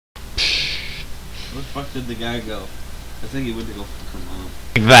Where the fuck did the guy go? I think he went to go fuck her mom.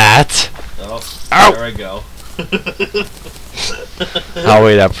 Like that. Oh, ow! There I go. I'll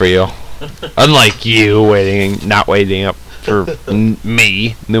wait up for you. Unlike you, not waiting up for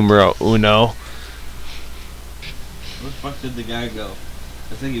me, numero uno. Where the fuck did the guy go?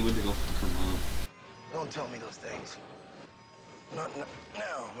 I think he went to go fuck her mom. Don't tell me those things. Not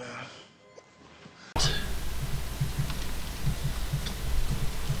now, man.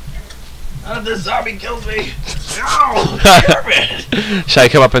 This zombie kills me! No! Damn it! Should I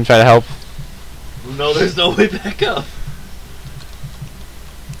come up and try to help? No, there's no way back up.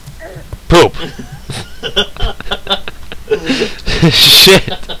 Poop! Shit!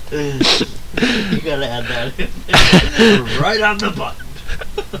 You gotta add that in. Right on the button.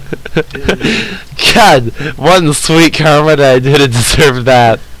 God, one sweet karma that I didn't deserve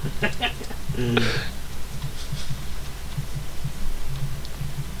that.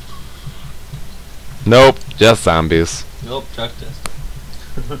 Nope, just zombies. Nope, Chuck test.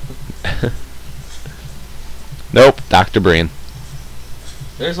 Nope, Dr. Breen.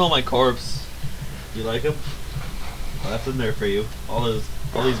 There's all my corpse. You like them? I left them there for you. All these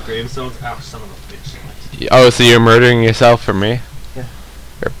gravestones. Ow, son of a bitch. Oh, so you're murdering yourself for me? Yeah.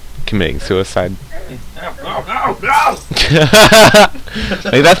 Or committing suicide? No, no, no, no!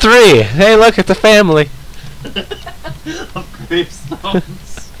 Like that 3! Hey, look, it's a family! Of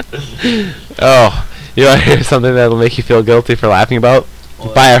gravestones. Oh, you want to hear something that'll make you feel guilty for laughing about?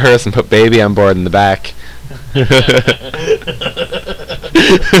 What? Buy a hearse and put baby on board in the back. I'm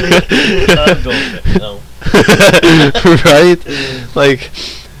going to hell. Right? Like,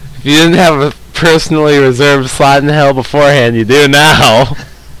 if you didn't have a personally reserved slot in hell beforehand, you do now.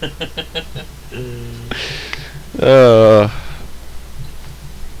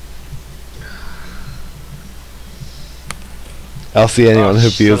 I'll see anyone who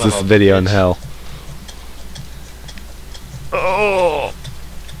views this video in hell. Oh!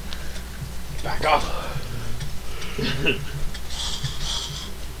 Back off.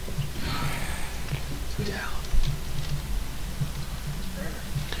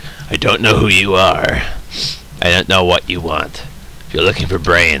 I don't know who you are. I don't know what you want. If you're looking for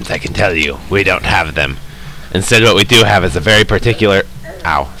brains, I can tell you, we don't have them. Instead, what we do have is a very particular,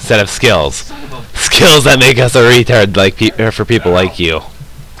 set of skills. Skills that make us a retard for people like you.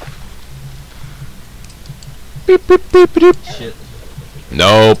 Beep, beep, beep, beep. Shit.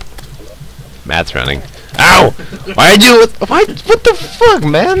 Nope. Matt's running. Ow! Why'd you? What the fuck,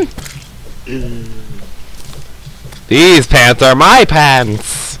 man? These pants are my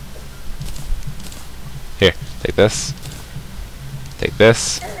pants. Here, take this. Take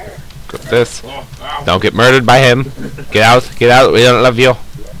this. Grip this. Don't get murdered by him. Get out. Get out. We don't love you.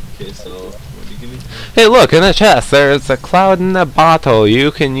 Okay, so what do you give me? Hey, look in the chest. There's a cloud in a bottle.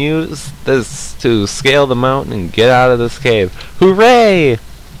 You can use this to scale the mountain and get out of this cave. Hooray!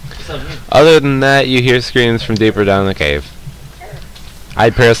 Other than that, you hear screams from deeper down the cave.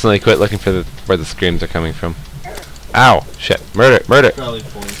 I'd personally quit looking for where the screams are coming from. Ow! Shit! Murder! Murder! Probably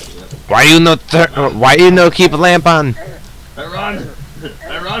points. Yeah. Why you no keep a lamp on? I run!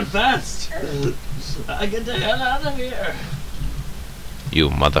 I run fast! I get the hell out of here! You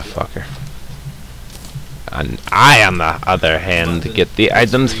motherfucker. And I, on the other hand, get the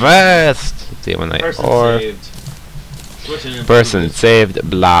items first! See when Person saved,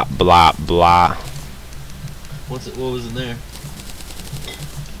 blah, blah, blah. What was in there?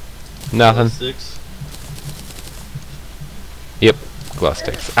 Nothing. Glow sticks? Yep, glow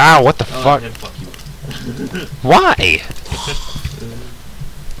sticks. Ow, what the fuck? Yeah, fuck you. Why?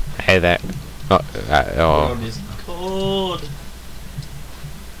 Hey there. Oh, Ground is cold.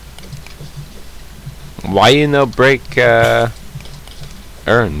 Why you no break, urns?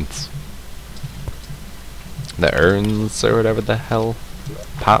 The urns, or whatever the hell.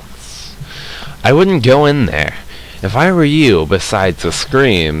 Pots? I wouldn't go in there. If I were you, besides the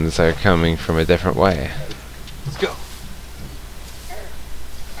screams are coming from a different way. Let's go.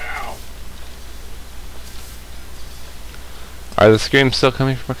 Ow. Are the screams still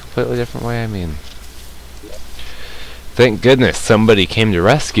coming from a completely different way? I mean... Thank goodness somebody came to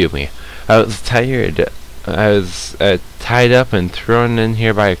rescue me. I was tired. I was tied up and thrown in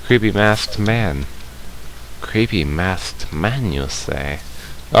here by a creepy masked man. Creepy masked man, you say?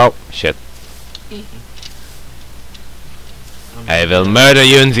 Oh, shit. I will murder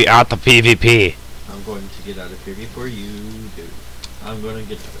you in the art of PvP. I'm going to get out of here before you do. I'm going to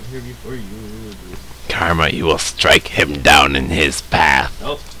get out of here before you do. Karma, you will strike him down in his path.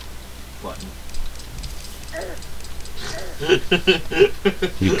 Nope. Button.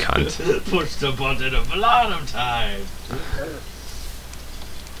 You cunt. Push the button a lot of times.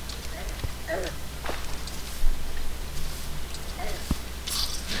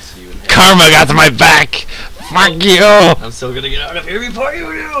 Karma got my back! Fuck you! I'm still gonna get out of here before you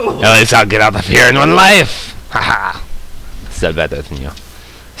do! At least I'll get out of here in one life! Haha! Still better than you.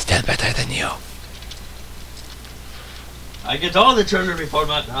 Still better than you. I get all the treasure before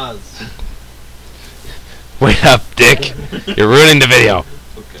Matt does. Wait up, dick! You're ruining the video!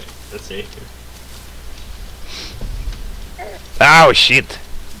 Okay, let's see. Oh shit!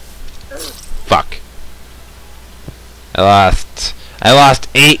 Fuck. I lost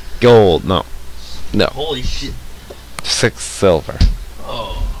 8 gold. No. Holy shit. 6 silver.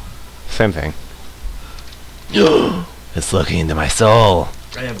 Oh. Same thing. It's looking into my soul.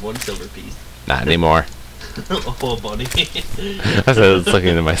 I have 1 silver piece. Not anymore. Oh, buddy. I said it's looking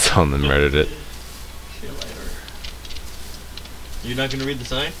into my soul and then murdered it. See you later. You're not gonna read the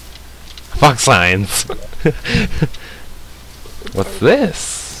sign? Fuck signs. What's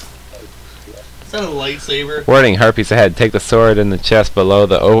this? Is that a lightsaber? Warning, harpies ahead. Take the sword in the chest below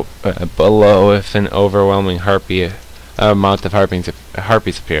below if an overwhelming amount of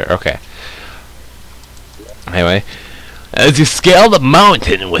harpies appear. Okay. Anyway, as you scale the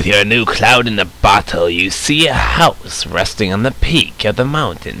mountain with your new cloud in the bottle, you see a house resting on the peak of the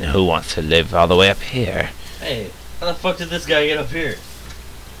mountain. Who wants to live all the way up here? Hey, how the fuck did this guy get up here?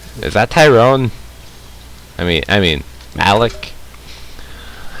 Is that Tyrone? I mean, Malik.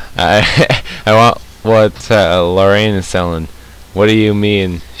 I want what Lorraine is selling. What do you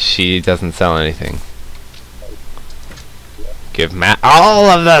mean she doesn't sell anything? Give Matt all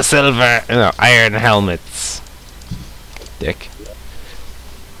of the silver, no, iron helmets. Dick.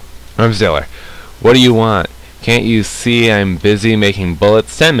 I'm Ziller. What do you want? Can't you see I'm busy making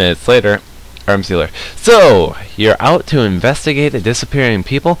bullets? 10 minutes later, Armsealer. So, you're out to investigate the disappearing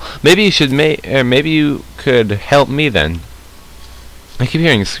people? Maybe you should maybe you could help me then. I keep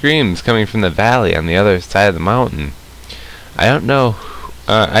hearing screams coming from the valley on the other side of the mountain. I don't know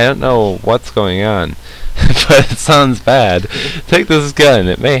what's going on, but it sounds bad. Take this gun,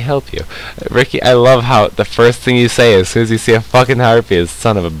 it may help you. Ricky, I love how the first thing you say as soon as you see a fucking harpy is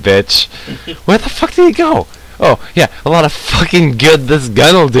son of a bitch. Where the fuck did he go? Oh, yeah, a lot of fucking good this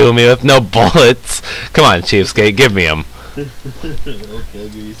gun will do me with no bullets. Come on, Chiefskate, give me them. Okay, I'll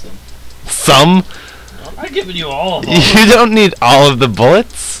give you some. Some? I'm not giving you all of them. You don't need all of the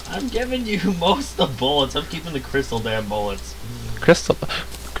bullets. I'm giving you most of the bullets. I'm keeping the crystal damn bullets. Crystal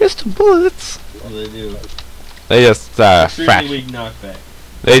bullets? What do they do? They just, Extremely weak knockback.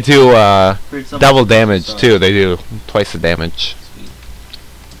 They do, Create some double damage, too. They do twice the damage. Sweet.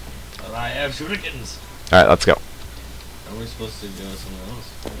 Well, I have shurikens. Alright, let's go. Are we supposed to go somewhere else?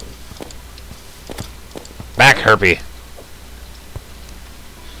 Back, Herpy.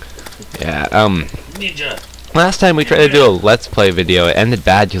 Yeah, Ninja! last time we tried to do a Let's Play video, it ended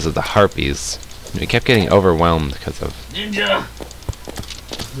bad because of the harpies. We kept getting overwhelmed because of... Ninja!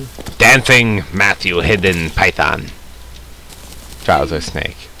 Dancing Matthew Hidden Python. Trouser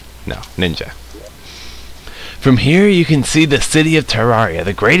Snake. No, Ninja. From here you can see the city of Terraria,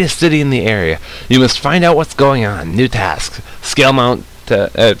 the greatest city in the area. You must find out what's going on. New task. Scale mount,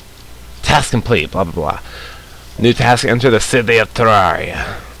 task complete, blah blah blah. New task, enter the city of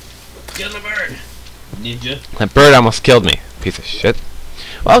Terraria. Kill the bird! Ninja. That bird almost killed me. Piece of shit.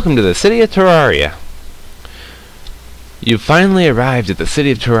 Welcome to the city of Terraria. You've finally arrived at the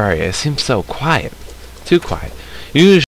city of Terraria. It seems so quiet. Too quiet. You